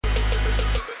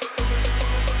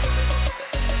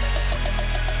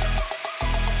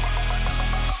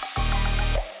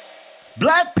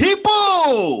Black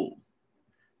people,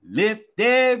 lift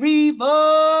every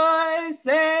voice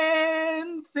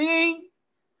and sing.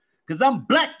 Cause I'm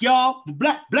black, y'all.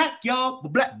 Black, y'all.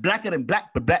 Blacker than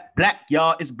black, but black,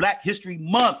 y'all. It's Black History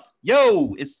Month.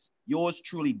 Yo, it's yours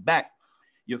truly back.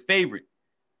 Your favorite,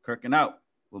 Kirking Out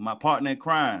with my partner in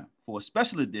crime for a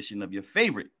special edition of your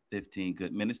favorite 15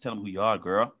 Good Minutes. Tell them who you are,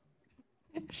 girl.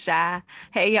 Shy.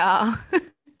 Hey, y'all.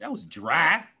 That was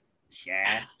dry.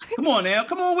 Shy. Come on now.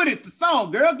 Come on with it. The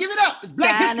song, girl. Give it up. It's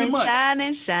Black History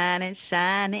Month.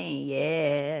 Shining.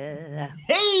 Yeah.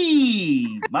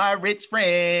 Hey, my rich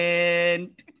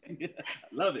friend. I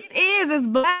love it. It is. It's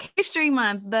Black History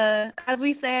Month. As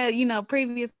we said,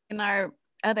 previous in our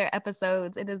other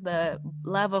episodes, it is the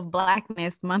love of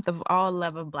Blackness, month of all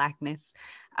love of Blackness.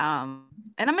 And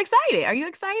I'm excited. Are you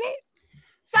excited?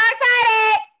 So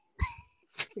excited.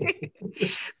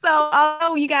 So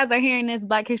although you guys are hearing this,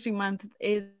 Black History Month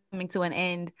is coming to an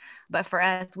end, but for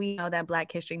us, we know that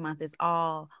Black History Month is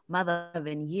all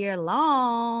mother-loving year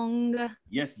long.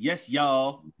 Yes,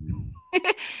 y'all.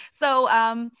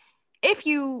 So if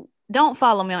you don't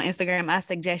follow me on Instagram, I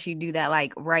suggest you do that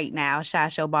like right now, Shy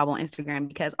Show Bob on Instagram,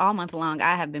 because all month long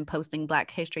I have been posting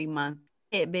Black History Month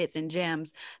tidbits and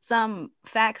gems, some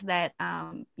facts that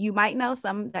you might know,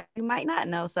 some that you might not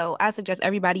know. So I suggest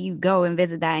everybody you go and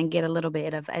visit that and get a little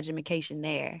bit of education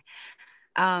there.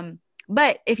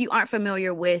 But if you aren't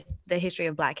familiar with the history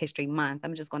of Black History Month,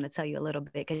 I'm just going to tell you a little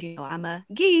bit because I'm a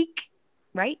geek,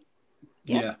 right?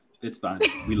 Yes? Yeah, it's fine.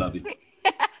 We love you.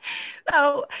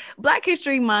 So Black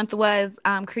History Month was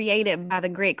created by the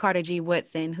great Carter G.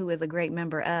 Woodson, who is a great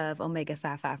member of Omega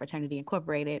Psi Phi Fraternity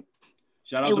Incorporated.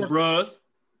 Shout out to bros.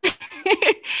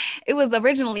 It was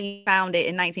originally founded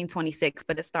in 1926,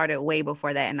 but it started way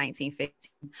before that in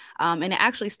 1915. And it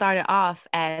actually started off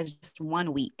as just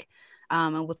 1 week.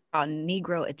 It was called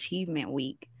Negro Achievement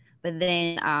Week. But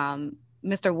then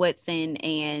Mr. Woodson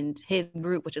and his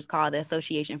group, which is called the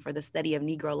Association for the Study of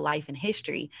Negro Life and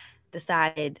History,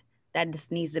 decided that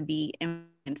this needs to be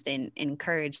influenced and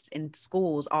encouraged in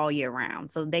schools all year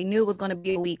round. So they knew it was going to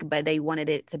be a week, but they wanted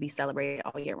it to be celebrated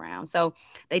all year round. So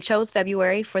they chose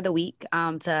February for the week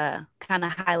to kind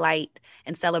of highlight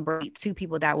and celebrate two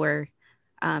people that were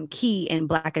key in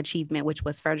Black achievement, which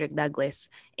was Frederick Douglass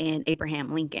and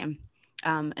Abraham Lincoln.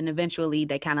 And eventually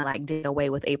they kind of like did away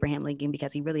with Abraham Lincoln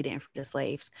because he really didn't free the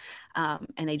slaves. And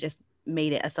they just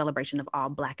made it a celebration of all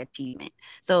Black achievement.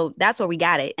 So that's where we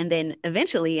got it. And then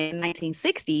eventually in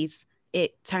 1960s,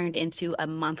 it turned into a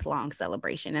month-long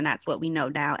celebration. And that's what we know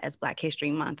now as Black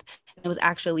History Month. It was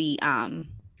actually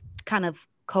kind of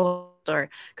or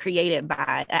created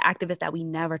by an activist that we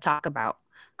never talk about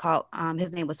called,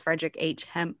 his name was Frederick H.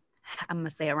 I'm going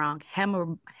to say it wrong,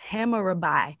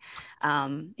 Hammurabi.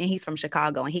 And he's from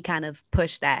Chicago. And he kind of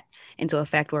pushed that into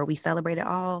effect where we celebrate it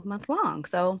all month long.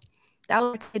 So that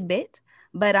was a tidbit,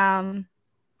 but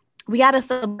we got to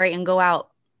celebrate and go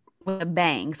out with a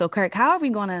bang. So Kirk, how are we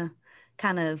going to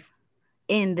kind of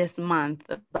end this month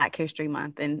of Black History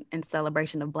Month in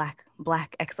celebration of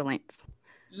Black excellence?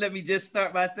 Let me just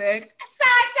start by saying, I'm so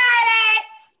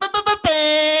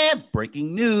excited.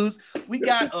 Breaking news. We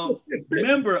got a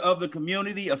member of the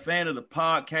community, a fan of the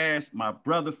podcast, my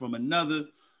brother from another,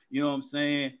 you know what I'm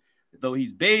saying? Though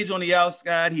he's beige on the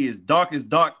outside, he is dark as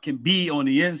dark can be on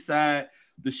the inside.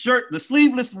 The shirt, the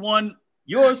sleeveless one,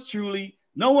 yours truly,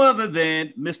 no other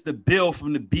than Mr. Bill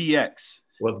from the BX.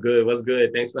 What's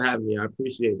good? Thanks for having me. I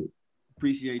appreciate it.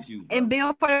 Appreciate you. Bro. And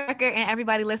Bill, for the record, and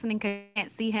everybody listening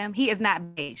can't see him, he is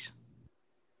not beige.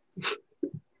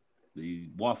 The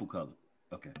waffle color.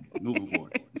 Okay, moving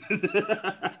forward.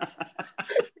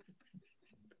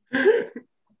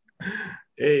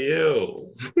 Hey, yo.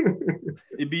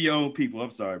 It be your own people. I'm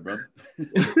sorry, brother.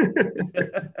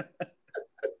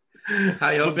 How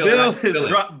y'all feeling? Bill has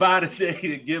dropped by today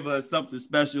to give us something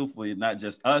special for you, not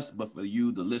just us, but for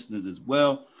you, the listeners as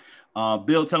well.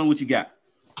 Bill, tell them what you got.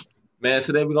 Man,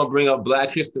 today we're going to bring up Black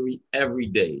history every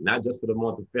day, not just for the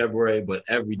month of February, but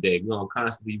every day. We're going to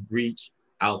constantly reach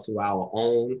out to our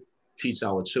own, teach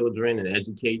our children, and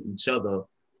educate each other,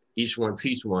 each one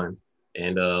teach one,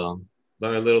 and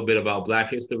learn a little bit about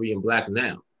Black history and Black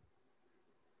now.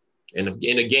 And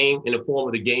in the form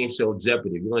of the game show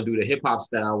Jeopardy, we're gonna do the hip hop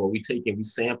style where we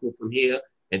sample from here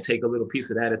and take a little piece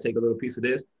of that and take a little piece of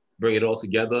this, bring it all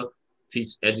together,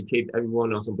 educate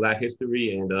everyone on some Black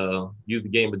history, and use the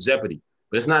game of Jeopardy.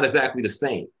 But it's not exactly the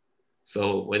same.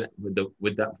 So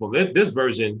for this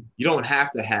version, you don't have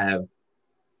to have,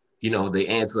 the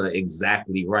answer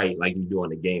exactly right like you do on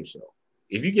the game show.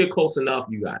 If you get close enough,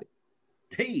 you got it.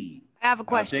 Hey, I have a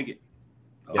question. I'll take it.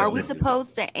 Are we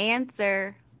supposed to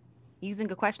answer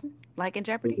using a question like in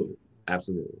Jeopardy?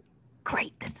 Absolutely.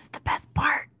 Great. This is the best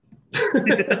part.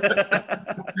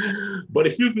 But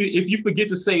if you forget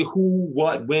to say who,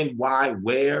 what, when, why,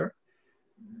 where,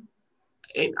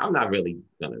 I'm not really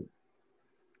gonna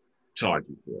charge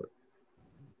you for it.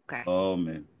 Okay. Oh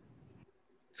man.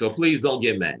 So please don't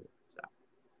get mad.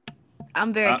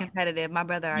 I'm very competitive. My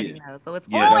brother already knows, so it's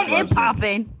Yeah, on that's what and I'm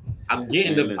saying. popping. I'm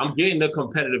getting the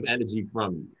competitive energy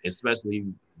from you, especially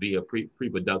via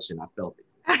pre-production. I felt it.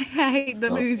 I hate the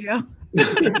lose, yo.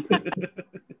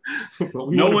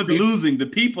 No one's losing. The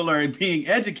people are being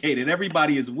educated.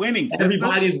 Everybody is winning. Sister.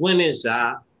 Everybody's winning,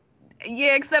 Sha.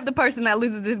 Yeah, except the person that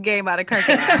loses this game out of Kirk.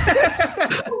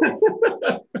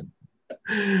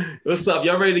 What's up?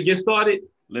 Y'all ready to get started?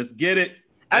 Let's get it.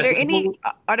 Are there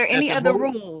any other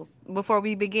rules before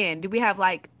we begin? Do we have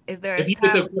is there a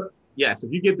time? Yes,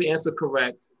 if you get the answer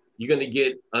correct, you're gonna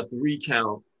get a three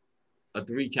count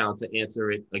to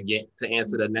answer it again, to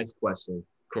answer the next question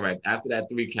correct. After that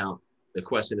 3 count, the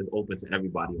question is open to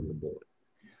everybody on the board.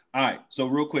 All right, so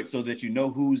real quick, so that you know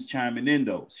who's chiming in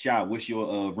though. Sha, what's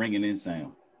your ringing in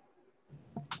sound?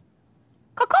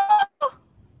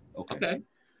 Okay.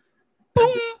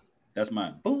 Boom. That's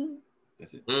mine. Boom.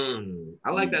 That's it.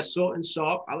 I like that short and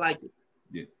sharp. I like it.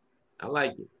 Yeah. I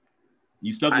like it.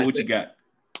 You stuck with what you got.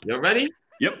 You ready?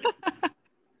 Yep. All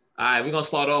right, we're gonna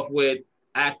start off with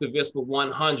Activist for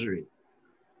 100.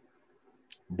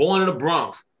 Born in the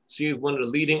Bronx, she is one of the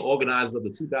leading organizers of the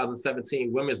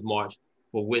 2017 Women's March,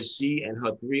 for which she and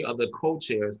her 3 other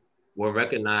co-chairs were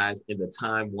recognized in the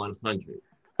Time 100.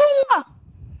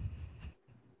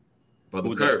 Brother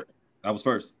Kurt. I was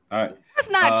first. All right. That's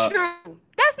not true.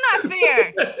 That's not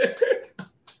fair.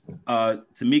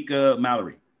 Tamika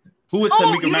Mallory. Who is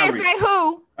Tamika Mallory? You didn't say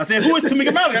who. I said, who is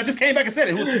Tamika Mallory? I just came back and said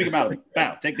it. Who's Tamika Mallory?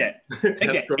 Bow. Take that. Take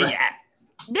that. Correct. Yeah.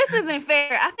 This isn't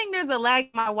fair. I think there's a lag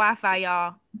in my Wi-Fi,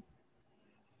 y'all.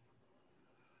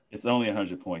 It's only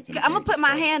 100 points. I'm gonna put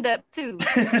my hand up too.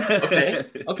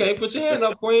 Okay. Put your hand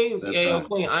up, Queen.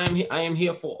 Queen. I am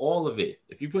here for all of it.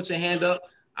 If you put your hand up,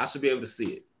 I should be able to see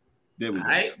it. There we go. All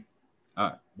right. All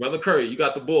right. Brother Curry, you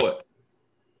got the board.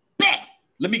 Bet.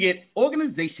 Let me get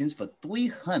organizations for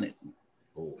 300.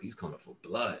 Oh, he's coming for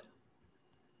blood.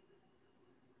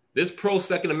 This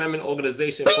pro-Second Amendment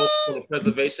organization focuses on the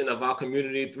preservation of our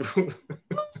community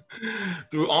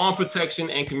through armed protection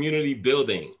and community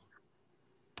building.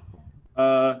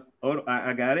 I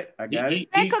got it. No, he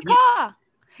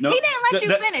didn't let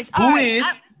you finish.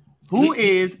 Who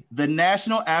is the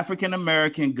National African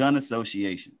American Gun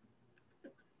Association?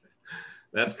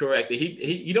 That's correct.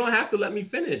 You don't have to let me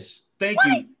finish. Thank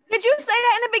you. Did you say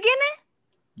that in the beginning?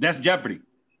 That's Jeopardy.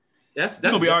 That's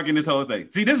gonna be arguing this whole thing.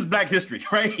 See, this is Black history,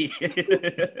 right?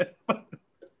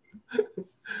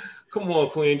 Come on,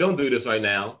 Queen. Don't do this right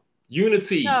now.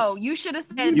 Unity. No, you should have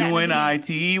said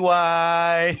UNITY.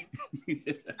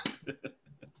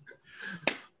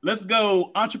 Let's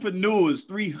go. Entrepreneurs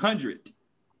 300.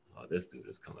 Oh, this dude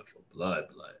is coming for blood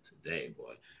today,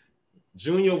 boy.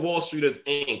 Junior Wall Streeters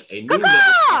Inc., a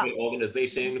new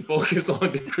organization focused on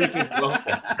decreasing wealth.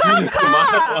 The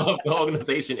motto of the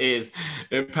organization is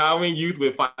empowering youth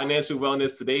with financial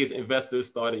wellness. Today's investors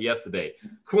started yesterday.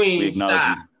 Queen,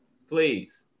 stop,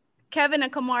 please. Kevin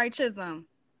and Kamari Chisholm.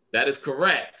 That is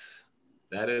correct.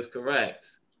 I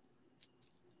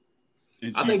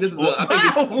think this is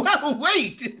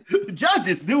wait,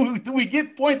 judges, do we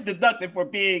get points deducted for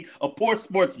being a poor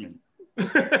sportsman?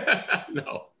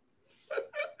 No.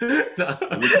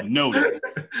 Noted.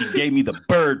 She gave me the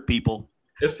bird, people.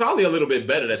 It's probably a little bit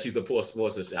better that she's a poor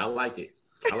sportsman. I like it.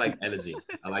 I like the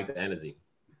energy.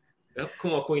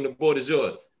 Come on, Queen. The board is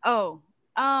yours. Oh,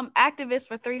 activist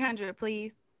for 300,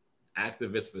 please.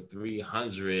 Activist for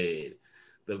 300.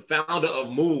 The founder of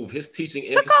Move, his teaching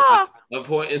emphasizes the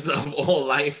importance of all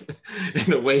life and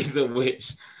the ways in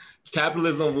which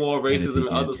capitalism, war, racism, and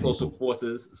other social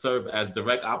forces serve as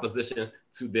direct opposition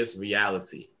to this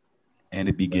reality. And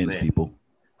it begins, people.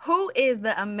 Who is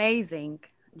the amazing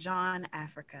John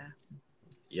Africa?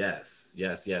 Yes. He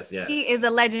is a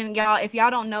legend, y'all. If y'all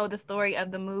don't know the story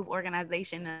of the Move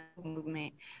organization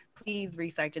movement, please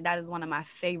research it. That is one of my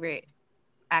favorite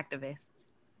activists.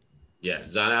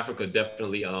 Yes, John Africa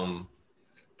definitely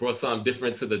brought something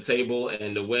different to the table,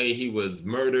 and the way he was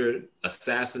murdered,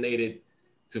 assassinated,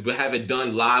 to have it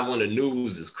done live on the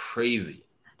news is crazy.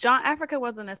 John Africa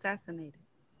wasn't assassinated.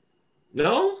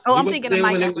 No? Oh, I'm thinking of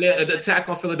Mike Africa. The attack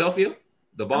on Philadelphia?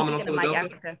 The bombing on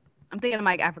Philadelphia? I'm thinking of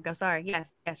Mike Africa. Sorry.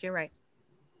 Yes, you're right.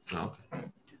 Oh,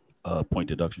 okay. Point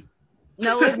deduction.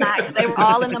 No, it's not. They were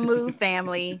all in the Move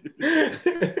family.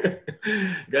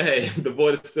 Go ahead. The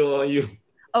board is still on you.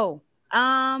 Oh,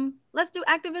 let's do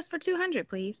activists for 200,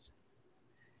 please.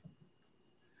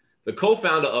 The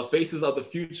co-founder of Faces of the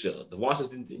Future, the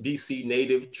Washington, D.C.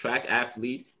 native track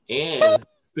athlete and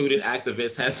student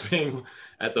activist, has been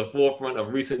at the forefront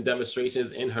of recent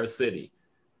demonstrations in her city.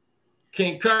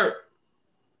 King Kurt.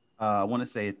 I want to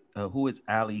say, who is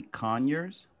Ali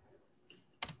Conyers?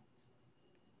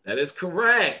 That is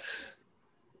correct.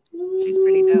 She's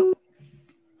pretty dope.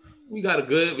 We got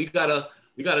a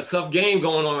tough game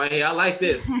going on right here. I like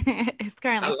this. It's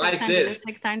currently I like 600 this.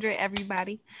 600,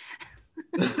 everybody.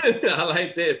 I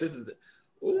like this. This is,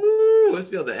 ooh, let's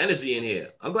feel the energy in here.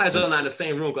 I'm glad y'all not in the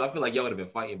same room because I feel like y'all would have been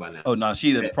fighting by now. Oh no,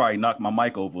 she'd have probably knocked my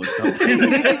mic over or something.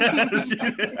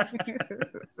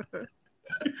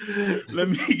 Let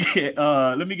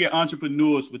me get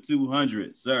entrepreneurs for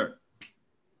 200, sir.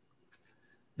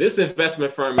 This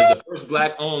investment firm is the first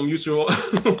Black-owned mutual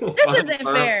This isn't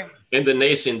fair. in the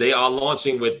nation. They are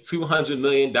launching with $200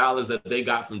 million that they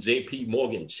got from J.P.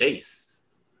 Morgan Chase.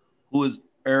 Who is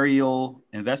Ariel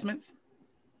Investments?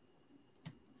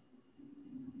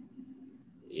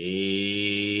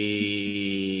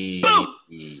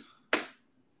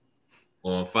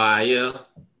 On fire,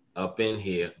 up in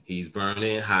here. He's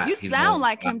burning hot. You He's sound on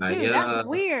like him too. fire. That's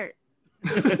weird.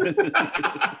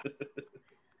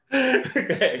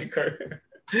 Okay, Kurt.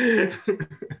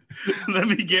 Let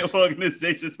me get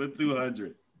organizations for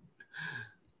 200.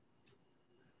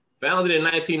 Founded in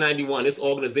 1991, this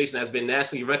organization has been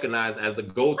nationally recognized as the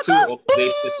go-to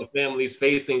organization for families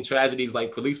facing tragedies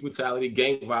like police brutality,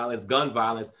 gang violence, gun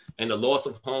violence, and the loss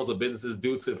of homes or businesses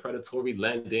due to predatory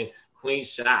lending. Queen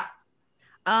Shot.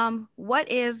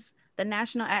 What is the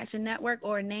National Action Network,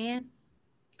 or NAN?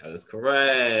 That is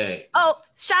correct. Oh,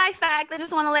 shy fact, I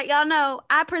just want to let y'all know,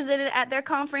 I presented at their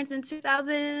conference in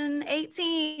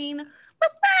 2018.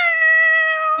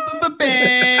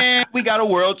 We got a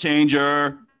world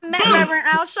changer. Met Reverend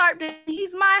Al Sharpton.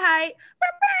 He's my height.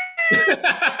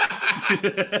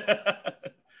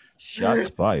 Shots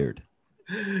fired.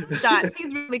 Shot.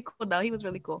 He's really cool though. He was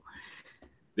really cool.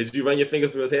 Did you run your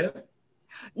fingers through his hair?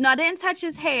 No, I didn't touch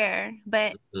his hair,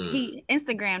 but he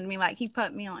Instagrammed me, like he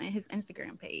put me on his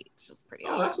Instagram page. It was pretty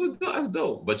awesome. That's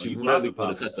dope. But you really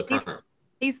want to touch the perm.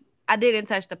 I didn't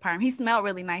touch the perm. He smelled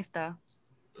really nice though.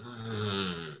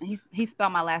 He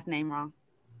spelled my last name wrong.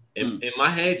 In my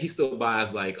head, he still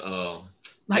buys like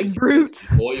Brute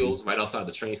oils right outside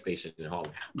the train station in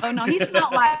Harlem. Oh no, he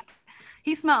smelled like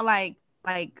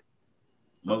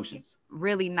Motions.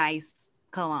 Really nice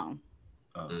cologne.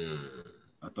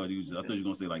 I thought you were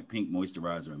gonna say like pink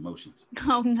moisturizer and Motions.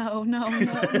 Oh no.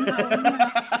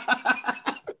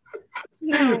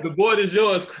 The board is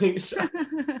yours, Queen Shot.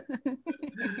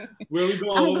 Where we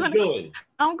going? What we doing?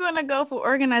 I'm gonna go for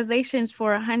organizations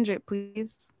for 100,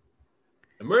 please.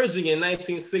 Emerging in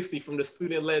 1960 from the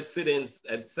student-led sit-ins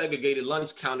at segregated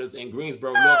lunch counters in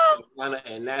Greensboro, North Carolina,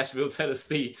 and Nashville,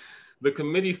 Tennessee, the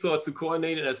committee sought to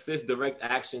coordinate and assist direct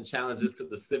action challenges to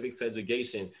the civic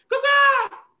segregation.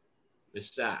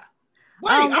 Ms. Shot.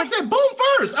 Wait, I said boom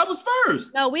first. I was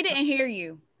first. No, we didn't hear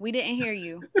you. Wow.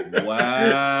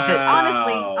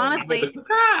 Honestly.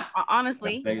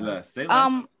 Say less.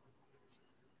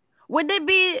 Would it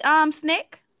be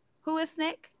Snick? Who is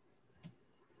Snick?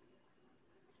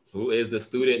 Who is the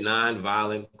Student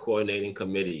Nonviolent Coordinating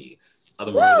Committee?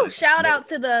 Woo! Shout out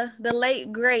to the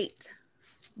late great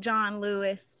John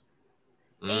Lewis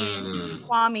and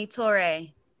Kwame Ture,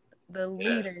 the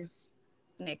leaders,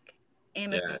 Nick,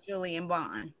 and Mr. Julian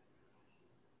Bond.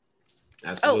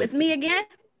 Absolutely. Oh, it's me again?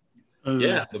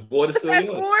 Yeah, the board is still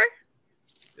yours.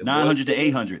 900 to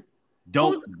 800.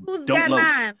 Who's don't got loaf.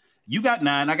 9? You got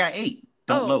 9. I got 8.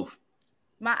 Don't loaf.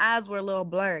 My eyes were a little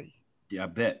blurry. Yeah, I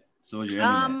bet. So is your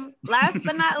internet. Last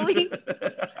but not least,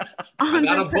 I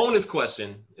got a bonus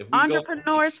question.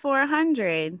 Entrepreneurs for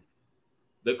 100.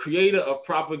 The creator of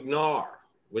Propagnar,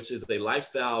 which is a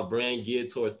lifestyle brand geared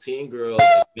towards teen girls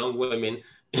and young women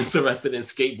interested in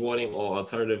skateboarding or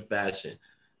alternative fashion.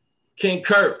 King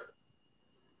Kurt.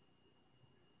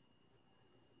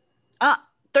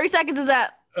 3 seconds is up.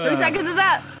 3 seconds is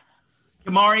up.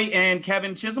 Kamari and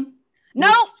Kevin Chisholm?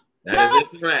 No. That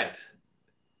is incorrect.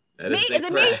 Is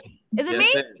it me? Is it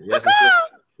me?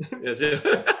 Yes, yes.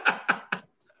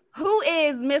 Who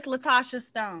is Miss Latasha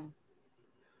Stone?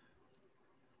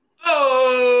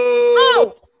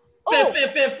 Oh!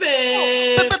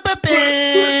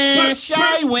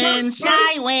 Shy wins. This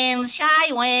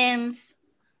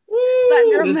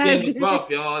game is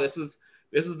rough, y'all. This is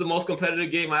the most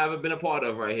competitive game I've ever been a part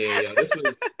of right here, yo. This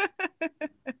was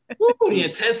the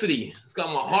intensity. It's got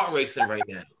my heart racing right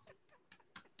now.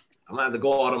 I'm gonna have to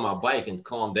go out on my bike and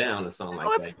calm down or something like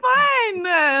that. It's fun.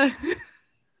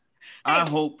 I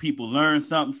hope people learn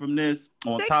something from this.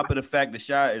 On top of the fact that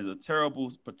Shy is a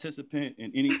terrible participant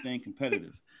in anything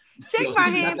competitive. Shake my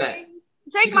hand, baby.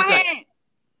 Shake my hand.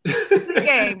 Good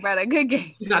game, brother. Good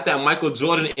game. She got that Michael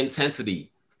Jordan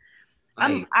intensity.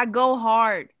 I go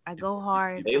hard. I go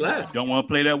hard. Say less. Don't want to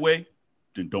play that way?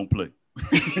 Then don't play.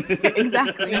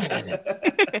 Exactly.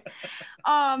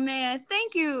 Oh man,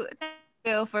 thank you,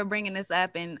 Phil, for bringing this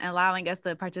up and allowing us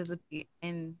to participate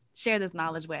and share this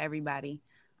knowledge with everybody.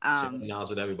 Share knowledge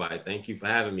with everybody. Thank you for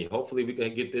having me. Hopefully, we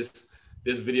can get this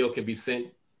video can be sent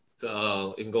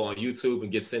to. It can go on YouTube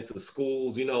and get sent to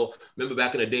schools. You know, remember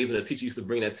back in the days when the teacher used to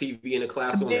bring that TV in the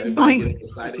classroom, everybody getting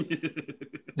excited.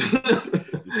 The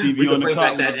TV on the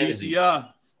car, that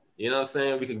VCR. You know what I'm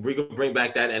saying? We could bring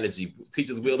back that energy.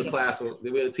 Teachers wheel the classroom.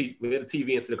 They wheel the TV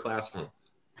into the classroom.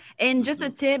 And just a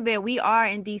tidbit, we are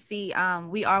in DC.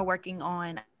 We are working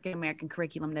on an American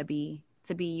curriculum to be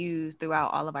used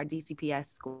throughout all of our DCPS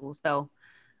schools. So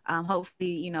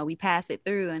hopefully, you know, we pass it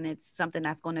through and it's something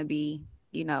that's going to be,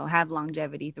 you know, have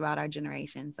longevity throughout our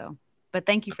generation. So, but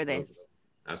thank you for this.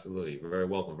 Absolutely. Very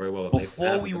welcome. Very welcome.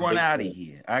 Before we run out of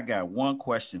here, I got one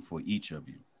question for each of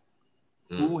you.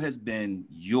 Who has been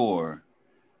your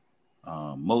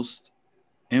most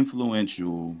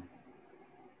influential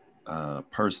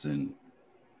person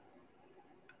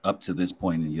up to this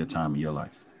point in your time of your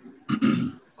life?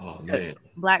 Oh man,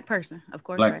 Black person, of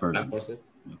course. Black person.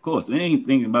 Of course. I ain't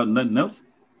thinking about nothing else.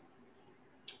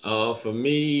 For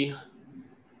me,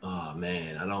 oh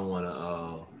man, I don't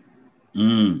want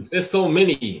to. There's so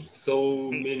many,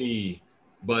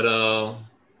 but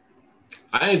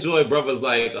I enjoy brothers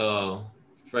like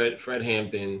Fred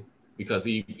Hampton because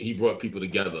he brought people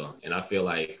together, and I feel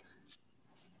like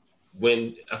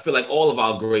all of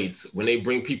our greats, when they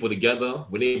bring people together,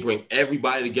 when they bring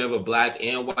everybody together, black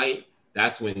and white,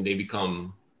 that's when they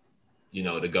become, you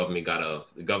know, the government gotta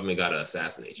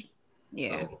assassinate you.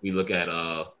 Yeah. So we look at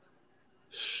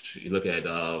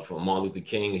from Martin Luther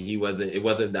King, it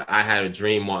wasn't that I had a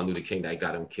dream Martin Luther King that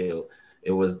got him killed.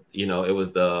 It was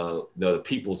the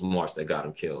People's March that got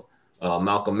him killed.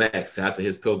 Malcolm X, after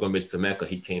his pilgrimage to Mecca,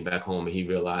 he came back home and he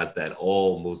realized that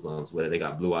all Muslims, whether they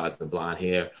got blue eyes and blonde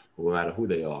hair, no matter who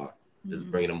they are, is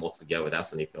bringing them all together.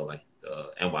 That's when they felt like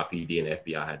NYPD and the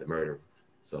FBI had to murder him.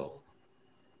 So,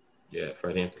 yeah,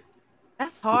 Fred Hampton.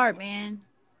 That's hard, man.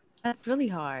 That's really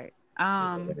hard.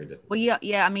 Well,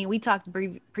 yeah. I mean, we talked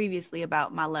previously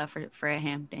about my love for Fred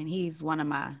Hampton. He's one of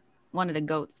the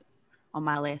GOATs on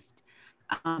my list.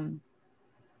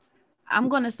 I'm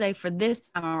gonna say for this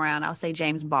time around, I'll say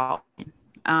James Baldwin.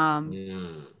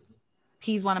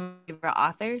 He's one of my favorite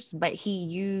authors, but he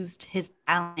used his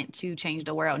talent to change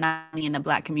the world, not only in the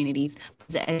Black communities, but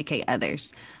to educate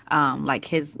others. Like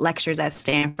his lectures at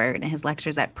Stanford and his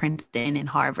lectures at Princeton and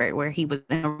Harvard, where he was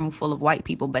in a room full of white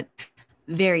people, but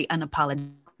very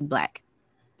unapologetic Black.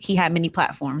 He had many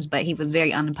platforms, but he was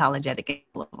very unapologetic in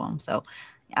all of them. So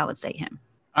I would say him.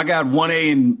 I got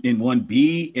 1A and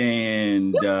 1B,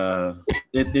 and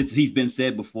he's been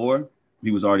said before. He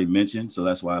was already mentioned, so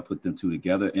that's why I put them two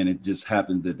together. And it just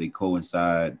happened that they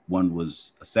coincide. One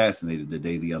was assassinated the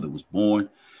day the other was born.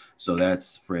 So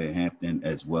that's Fred Hampton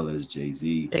as well as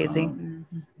Jay-Z.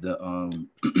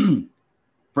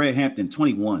 Fred Hampton,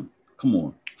 21. Come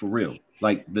on, for real.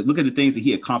 Like, look at the things that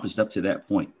he accomplished up to that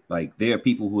point. Like, there are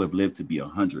people who have lived to be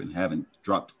 100 and haven't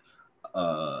dropped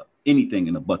anything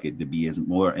in the bucket to be as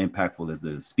more impactful as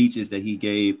the speeches that he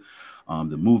gave,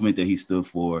 the movement that he stood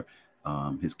for,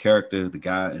 his character, the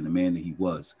guy and the man that he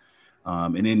was.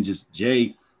 And then just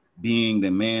Jay being the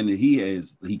man that he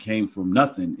is. He came from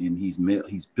nothing and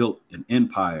he's built an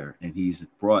empire, and he's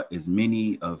brought as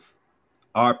many of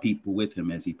our people with him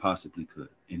as he possibly could.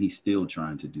 And he's still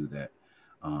trying to do that.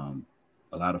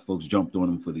 A lot of folks jumped on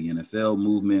him for the NFL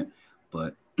movement,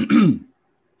 but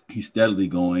he's steadily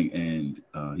going, and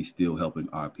he's still helping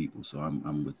our people. So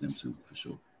I'm with them too, for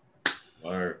sure.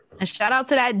 All right. And shout out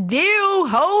to that deal,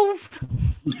 Hove.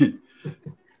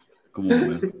 Come on,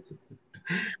 man.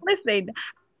 Listen,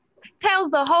 tells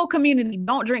the whole community,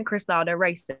 don't drink Cristal, they're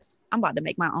racist. I'm about to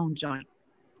make my own joint.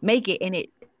 Make it, and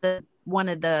it's one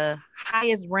of the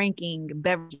highest ranking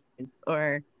beverages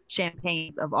or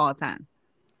champagnes of all time.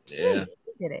 Yeah.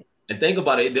 Did it. And think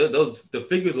about it, the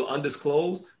figures were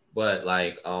undisclosed, but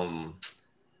like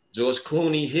George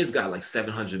Clooney, his got like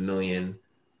 700 million.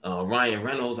 Ryan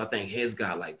Reynolds, I think his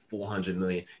got like 400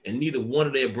 million, and neither one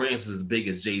of their brands is as big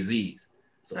as Jay-Z's.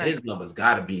 So his numbers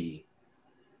gotta be.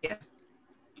 Yeah.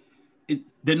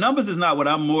 The numbers is not what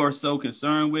I'm more so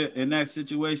concerned with in that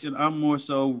situation. I'm more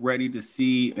so ready to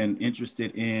see and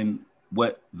interested in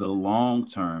what the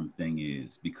long-term thing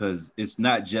is, because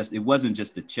it wasn't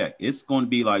just a check. It's going to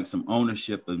be like some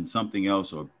ownership in something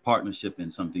else or partnership in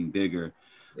something bigger.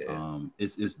 Yeah.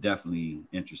 It's definitely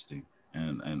interesting,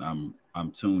 and I'm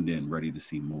tuned in, ready to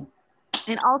see more.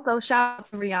 And also shout out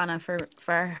to Rihanna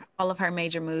for all of her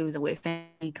major moves with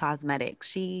Fenty Cosmetics.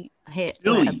 She hit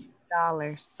Billy.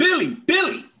 $1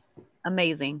 Billy.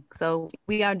 Amazing. So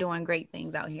we are doing great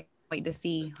things out here. Wait to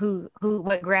see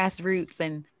what grassroots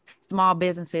and small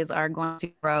businesses are going to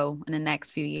grow in the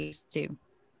next few years too.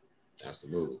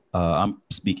 Absolutely. I'm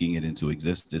speaking it into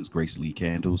existence. Grace Lee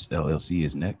Candles LLC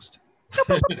is next.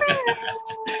 And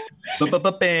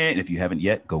if you haven't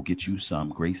yet, go get you some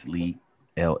Grace Lee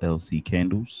LLC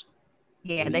candles.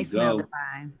 Yeah, they smell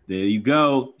divine. There you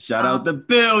go. Shout out to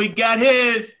Bill. He got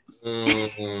his.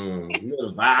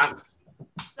 Little vibes.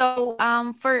 So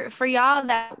for y'all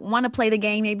that want to play the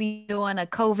game, maybe doing a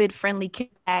COVID-friendly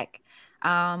kickback,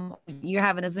 you're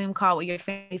having a Zoom call with your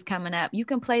families coming up, you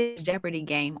can play the Jeopardy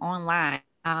game online.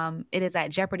 It is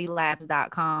at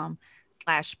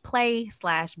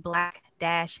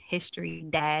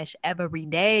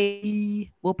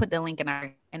jeopardyLabs.com/play/black-history-everyday. We'll put the link in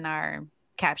our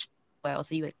caption as well,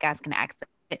 so you guys can access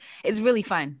it. It's really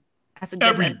fun. That's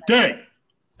every day.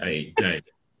 Every day.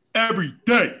 Every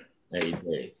day. Every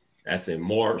day. That's in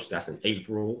March. That's in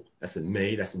April. That's in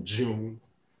May. That's in June.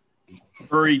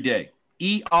 Every day.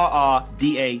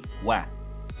 ERRDAY.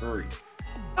 Hurry.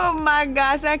 Oh my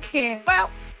gosh, I can't. Well,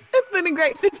 it's been a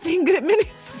great 15 good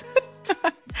minutes.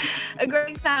 A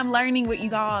great time learning with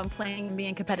you all and playing and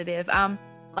being competitive.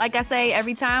 Like I say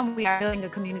every time, we are building a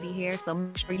community here, so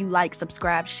make sure you like,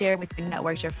 subscribe, share with your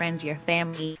networks, your friends, your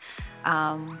family.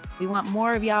 We want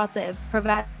more of y'all to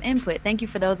provide input. Thank you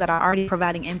for those that are already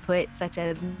providing input, such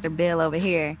as Mr. Bill over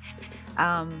here,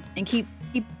 and keep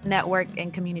network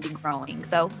and community growing.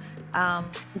 So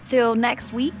until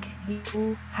next week,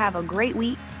 you have a great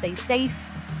week. Stay safe.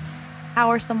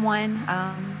 Power someone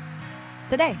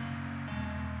today.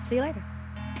 See you later.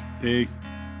 Peace.